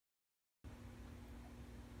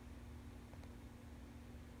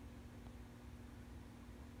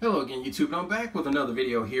Hello again, YouTube, and I'm back with another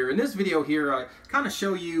video here. In this video here, I kind of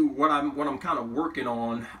show you what I'm kind of working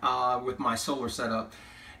on with my solar setup.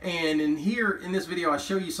 And in this video, I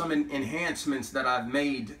show you some enhancements that I've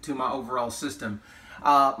made to my overall system.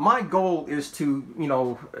 My goal is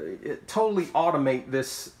to, totally automate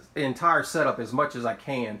this entire setup as much as I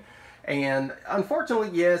can. And unfortunately,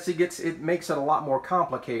 yes, it makes it a lot more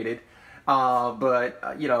complicated. But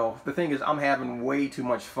the thing is, I'm having way too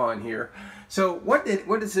much fun here. So what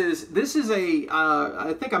this is? This is a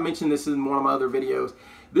I think I mentioned this in one of my other videos.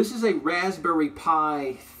 This is a Raspberry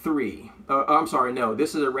Pi 3. I'm sorry, no,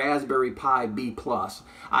 this is a Raspberry Pi B+.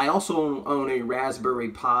 I also own a Raspberry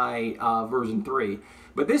Pi version 3,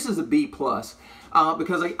 but this is a B+. Because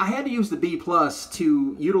I had to use the B+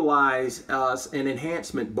 to utilize an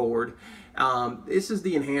enhancement board. This is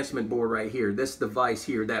the enhancement board right here, this device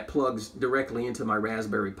here that plugs directly into my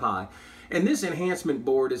Raspberry Pi. And this enhancement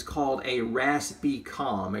board is called a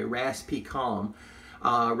Raspicom,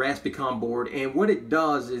 Raspicom board. And what it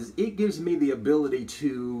does is it gives me the ability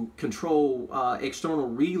to control external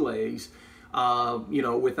relays,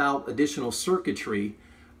 without additional circuitry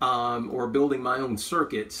or building my own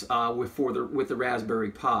circuits with the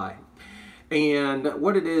Raspberry Pi. And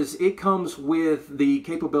what it is, it comes with the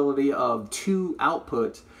capability of 2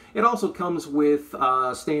 outputs. It also comes with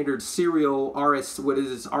standard serial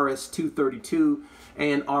RS232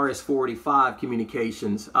 and RS485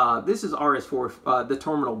 communications. This is RS4, the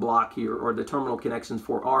terminal block here, or the terminal connections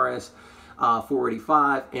for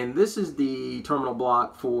RS485, and this is the terminal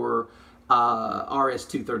block for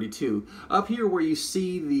RS232. Up here where you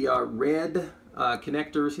see the red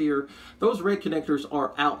connectors here, those red connectors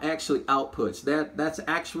are actually outputs. That's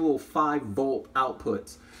actual 5-volt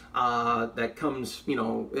outputs that comes,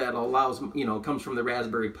 that allows, comes from the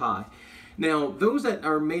Raspberry Pi. Now, those that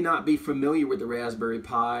may not be familiar with the Raspberry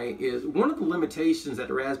Pi, is one of the limitations that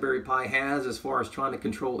the Raspberry Pi has as far as trying to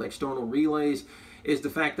control external relays is the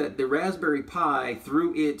fact that the Raspberry Pi,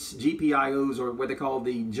 through its GPIOs, or what they call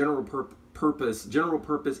the general purpose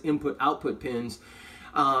input-output pins,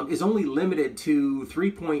 is only limited to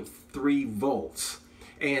 3.3 volts,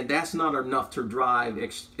 and that's not enough to drive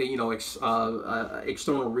external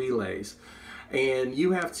relays. And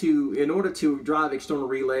you have to, in order to drive external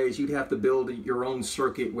relays, you'd have to build your own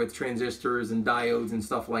circuit with transistors and diodes and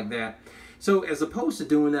stuff like that. So as opposed to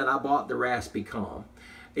doing that, I bought the Raspicom,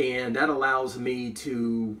 and that allows me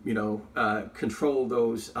to control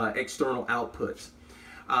those external outputs.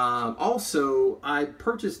 Also, I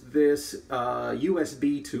purchased this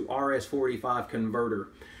USB to RS485 converter.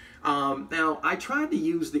 Now, I tried to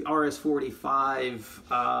use the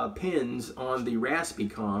RS485 pins on the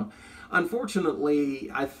Raspicom.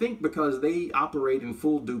 Unfortunately, I think because they operate in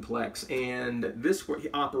full duplex and this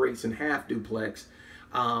operates in half duplex,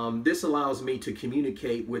 this allows me to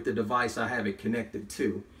communicate with the device I have it connected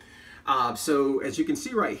to. So as you can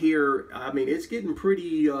see right here, I mean, it's getting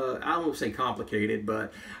pretty, I won't say complicated,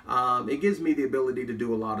 but it gives me the ability to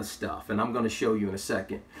do a lot of stuff, and I'm going to show you in a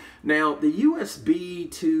second. Now, the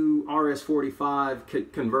USB to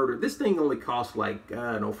RS485 converter, this thing only costs like,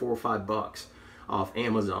 I don't know, $4 or $5 off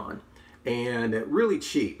Amazon, and really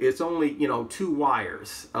cheap. It's only, 2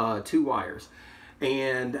 wires, And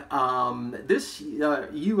this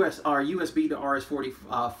USB to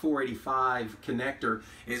RS485 connector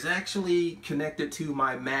is actually connected to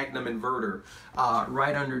my Magnum inverter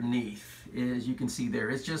right underneath. As you can see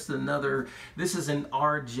there, it's just another, this is an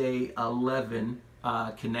RJ11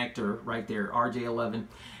 connector right there, RJ11.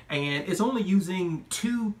 And it's only using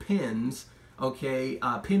 2 pins, okay,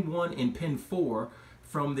 pin 1 and pin 4,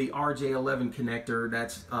 from the RJ11 connector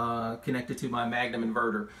that's connected to my Magnum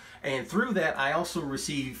inverter. And through that, I also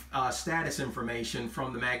receive status information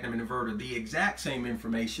from the Magnum inverter, the exact same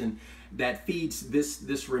information that feeds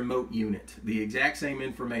this remote unit, the exact same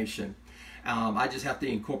information. I just have to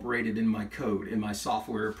incorporate it in my code, in my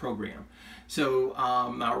software program. So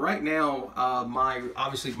now right now,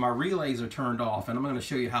 obviously my relays are turned off, and I'm going to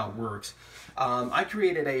show you how it works. I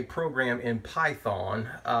created a program in Python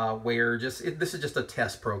where this is just a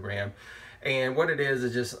test program. And what it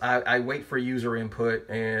is just, I wait for user input,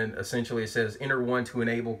 and essentially it says enter 1 to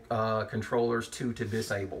enable controllers, 2 to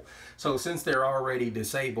disable. So since they're already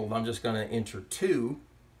disabled, I'm just going to enter 2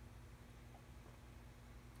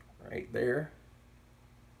 right there.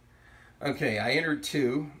 Okay, I entered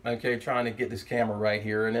 2, okay, trying to get this camera right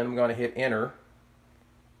here, and then I'm going to hit enter.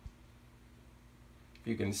 If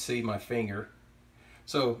you can see my finger.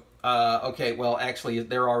 So, okay, well, actually,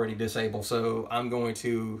 they're already disabled, so I'm going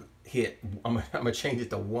to I'm going to change it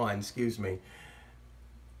to 1, excuse me.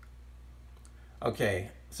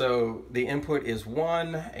 Okay, so the input is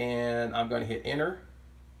 1, and I'm going to hit enter.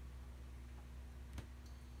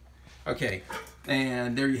 Okay,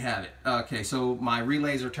 and there you have it. Okay, so my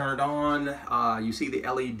relays are turned on. You see the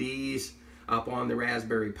LEDs up on the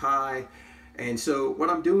Raspberry Pi. And so what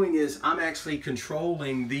I'm doing is I'm actually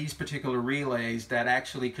controlling these particular relays that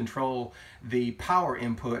actually control the power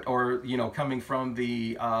input, or coming from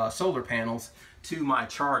the solar panels to my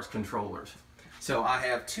charge controllers. So I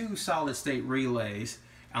have two solid state relays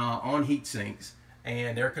on heat sinks,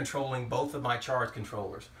 and they're controlling both of my charge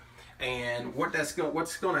controllers. And what's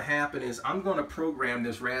going to happen is I'm going to program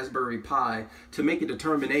this Raspberry Pi to make a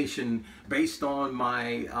determination based on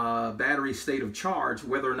my battery state of charge,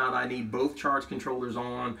 whether or not I need both charge controllers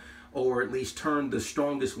on, or at least turn the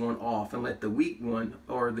strongest one off and let the weak one,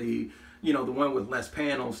 or the one with less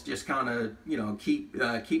panels, just kind of keep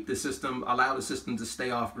the system, allow the system to stay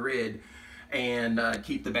off grid, and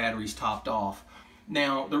keep the batteries topped off.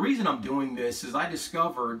 Now, the reason I'm doing this is I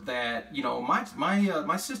discovered that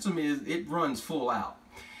my system runs full out,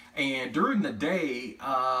 and during the day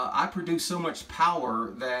I produce so much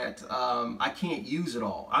power that I can't use it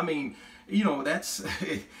all. I mean, that's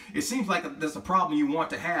it seems like that's a problem you want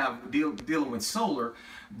to have dealing with solar,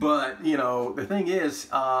 but the thing is,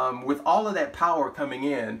 with all of that power coming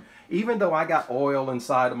in, even though I got oil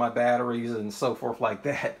inside of my batteries and so forth like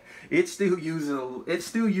that, it still uses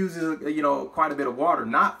quite a bit of water,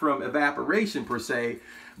 not from evaporation per se,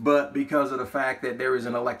 but because of the fact that there is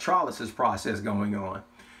an electrolysis process going on.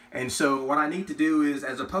 And so what I need to do is,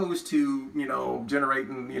 as opposed to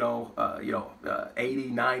generating 80,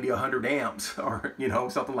 90, 100 amps or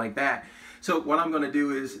something like that. So what I'm going to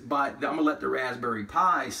do is I'm going to let the Raspberry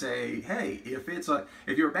Pi say, hey, if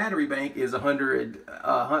your battery bank is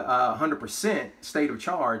 100% state of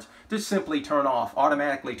charge, just simply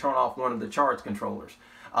automatically turn off one of the charge controllers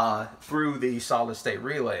through the solid state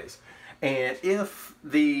relays. And if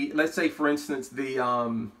let's say for instance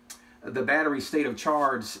the battery state of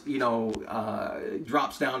charge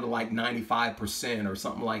drops down to like 95% or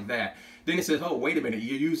something like that, then it says, oh, wait a minute,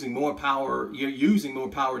 you're using more power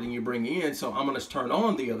than you bring in, so I'm going to turn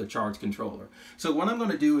on the other charge controller. So what I'm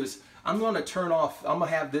going to do is I'm going to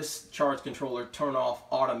have this charge controller turn off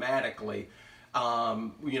automatically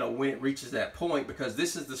when it reaches that point, because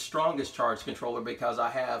this is the strongest charge controller, because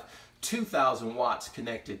I have 2,000 watts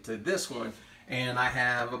connected to this one, and I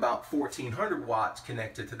have about 1,400 watts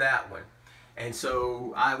connected to that one. And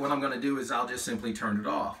so what I'm going to do is I'll just simply turn it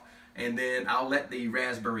off, and then I'll let the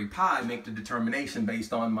Raspberry Pi make the determination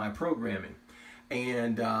based on my programming.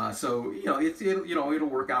 And so it'll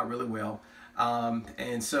work out really well.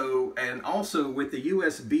 And also with the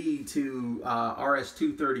USB to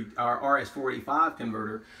RS485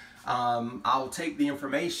 converter, I'll take the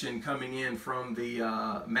information coming in from the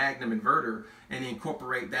Magnum inverter and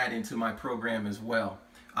incorporate that into my program as well.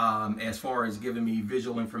 As far as giving me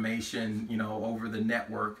visual information, over the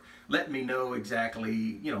network, let me know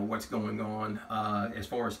exactly, what's going on as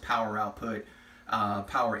far as power output,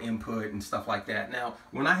 power input, and stuff like that. Now,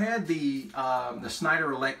 when I had the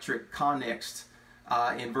Schneider Electric Connext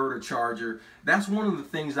inverter charger, that's one of the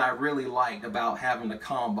things I really liked about having the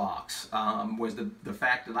COM-box, was the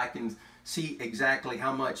fact that I can see exactly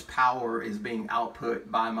how much power is being output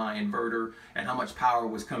by my inverter and how much power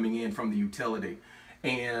was coming in from the utility.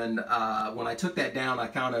 And when I took that down, I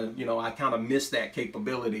kind of missed that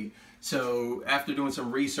capability. So after doing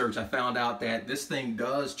some research, I found out that this thing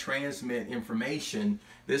does transmit information.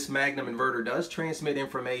 This Magnum inverter does transmit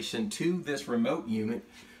information to this remote unit,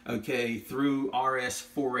 okay, through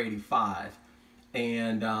RS485.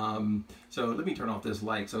 And so let me turn off this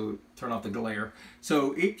light, so turn off the glare.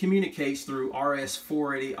 So it communicates through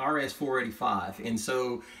RS485. And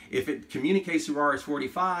so if it communicates through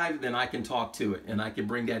RS485, then I can talk to it, and I can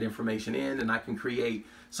bring that information in, and I can create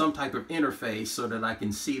some type of interface so that I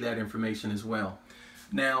can see that information as well.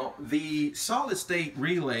 Now, the solid state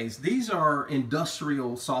relays, these are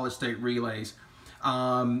industrial solid state relays.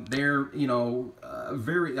 They're,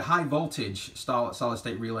 very high voltage solid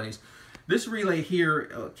state relays. This relay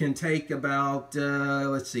here can take about,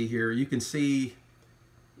 let's see here, you can see,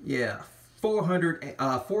 yeah,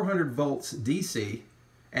 400 volts DC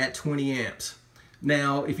at 20 amps.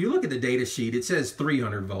 Now, if you look at the data sheet, it says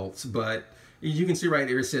 300 volts, but you can see right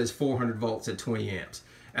here it says 400 volts at 20 amps.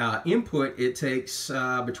 Input, it takes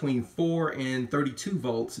between 4 and 32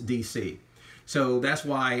 volts DC. So that's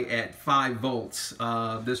why at 5 volts,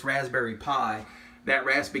 this Raspberry Pi, that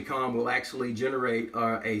Raspicom will actually generate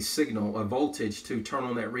a signal, a voltage, to turn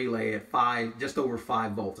on that relay at just over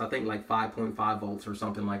 5 volts. I think like 5.5 volts or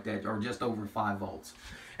something like that, or just over 5 volts.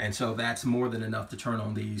 And so that's more than enough to turn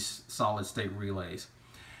on these solid state relays.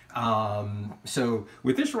 So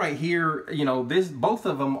with this right here, you know, both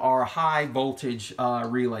of them are high voltage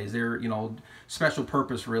relays. They're, you know, special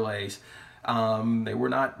purpose relays. They were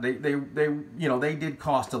not, you know, they did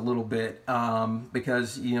cost a little bit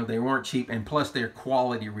because, you know, they weren't cheap, and plus they're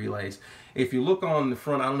quality relays. If you look on the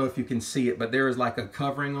front, I don't know if you can see it, but there is like a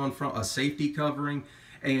covering on front, a safety covering.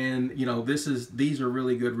 And, you know, these are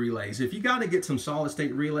really good relays. If you got to get some solid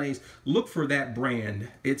state relays, look for that brand.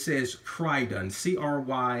 It says Crydom,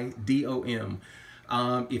 C-R-Y-D-O-M.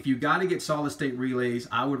 If you got to get solid state relays,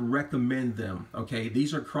 I would recommend them. Okay,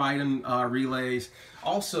 these are Crydom relays.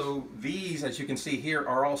 Also, these, as you can see here,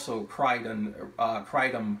 are also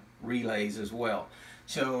Crydom relays as well.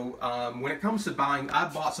 So when it comes to buying, I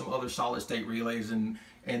bought some other solid state relays, and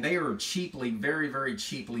they are cheaply, very, very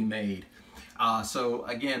cheaply made. So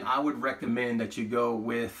again, I would recommend that you go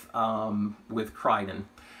with Crydom.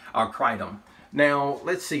 Now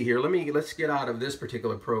let's see here. Let's get out of this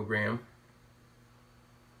particular program,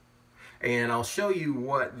 and I'll show you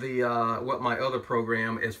what my other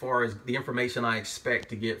program, as far as the information I expect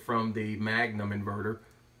to get from the Magnum inverter.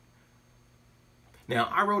 Now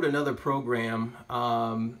I wrote another program,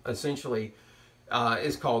 essentially.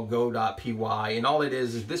 It's called go.py, and all it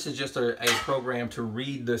is this is just a program to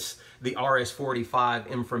read the RS485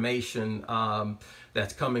 information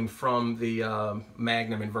that's coming from the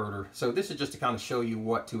Magnum inverter. So this is just to kind of show you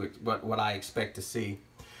what I expect to see.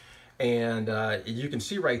 And you can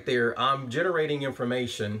see right there, I'm generating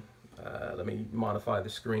information. Let me modify the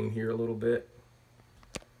screen here a little bit.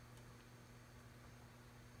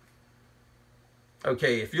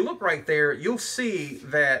 Okay, if you look right there, you'll see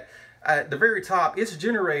that at the very top, it's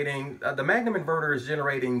generating, the Magnum inverter is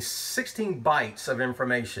generating 16 bytes of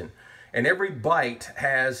information. And every byte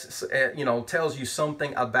has, you know, tells you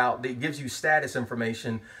something about, it gives you status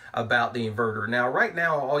information about the inverter. Now, right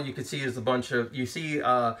now, all you can see is a bunch of, you see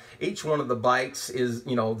each one of the bytes is,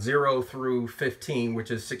 you know, 0 through 15,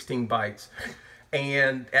 which is 16 bytes.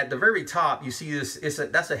 And at the very top, you see this,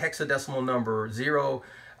 that's a hexadecimal number,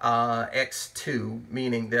 0x2,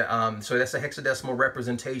 meaning that so that's a hexadecimal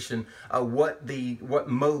representation of what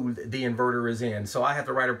mode the inverter is in. So I have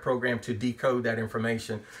to write a program to decode that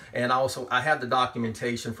information, and also I have the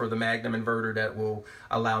documentation for the Magnum inverter that will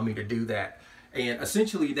allow me to do that. And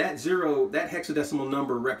essentially that hexadecimal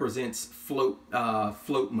number represents float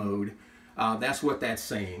mode. That's what that's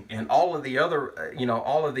saying, and all of the other, you know,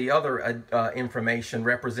 all of the other information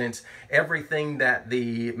represents everything that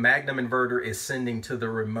the Magnum inverter is sending to the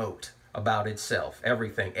remote about itself.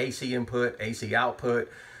 Everything: AC input, AC output,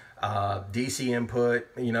 DC input,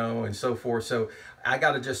 you know, and so forth. So I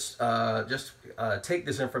got to just take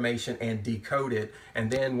this information and decode it, and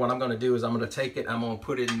then what I'm going to do is I'm going to take it, I'm going to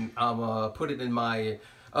put it in my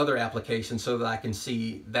other application so that I can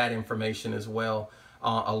see that information as well.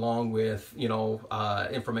 Along with, you know,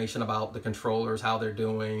 information about the controllers, how they're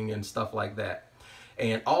doing, and stuff like that.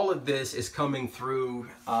 And all of this is coming through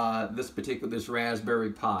this Raspberry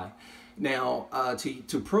Pi. Now,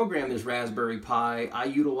 to program this Raspberry Pi, I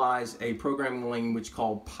utilize a programming language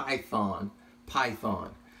called Python.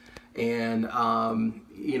 And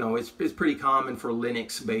you know, it's pretty common for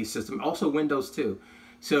Linux-based systems, also Windows too.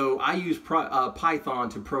 So I use Python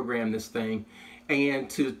to program this thing. And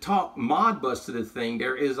to talk Modbus to the thing,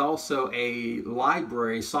 there is also a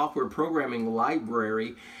library, software programming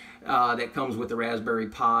library that comes with the Raspberry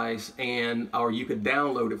Pis, or you could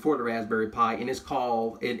download it for the Raspberry Pi, and it's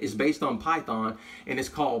based on Python, and it's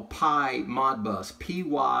called Pi Modbus, Py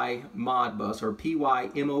Modbus, or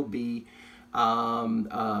PYMOB.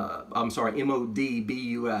 I'm sorry,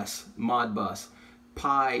 MODBUS, Modbus,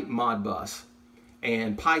 Pi Modbus,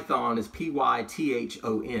 and Python is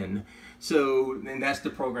PYTHON. So, and that's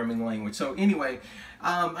the programming language. So anyway,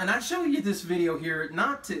 and I show you this video here,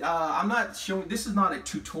 I'm not showing, this is not a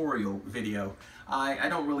tutorial video. I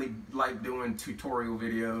don't really like doing tutorial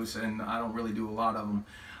videos, and I don't really do a lot of them.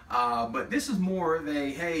 But this is more of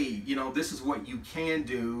a, hey, you know, this is what you can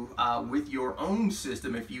do with your own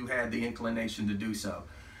system if you had the inclination to do so.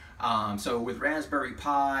 So with Raspberry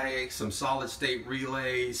Pi, some solid state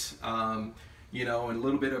relays, you know, and a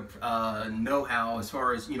little bit of know-how as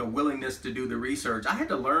far as, you know, willingness to do the research. I had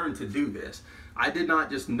to learn to do this. I did not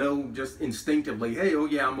just know just instinctively, hey, oh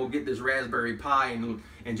yeah, I'm gonna get this Raspberry Pi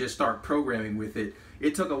and just start programming with it.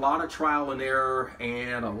 It took a lot of trial and error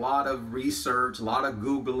and a lot of research, a lot of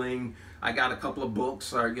Googling. I got a couple of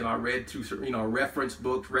books, you know, I read through, you know, reference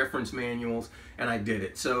books, reference manuals, and I did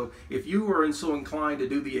it. So if you are so inclined to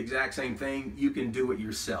do the exact same thing, you can do it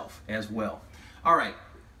yourself as well. All right.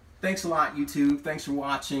 Thanks a lot, YouTube. Thanks for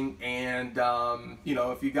watching. And, you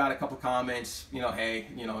know, if you got a couple comments, you know, hey,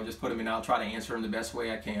 you know, just put them in. I'll try to answer them the best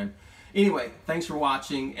way I can. Anyway, thanks for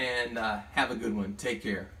watching, and have a good one. Take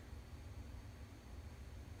care.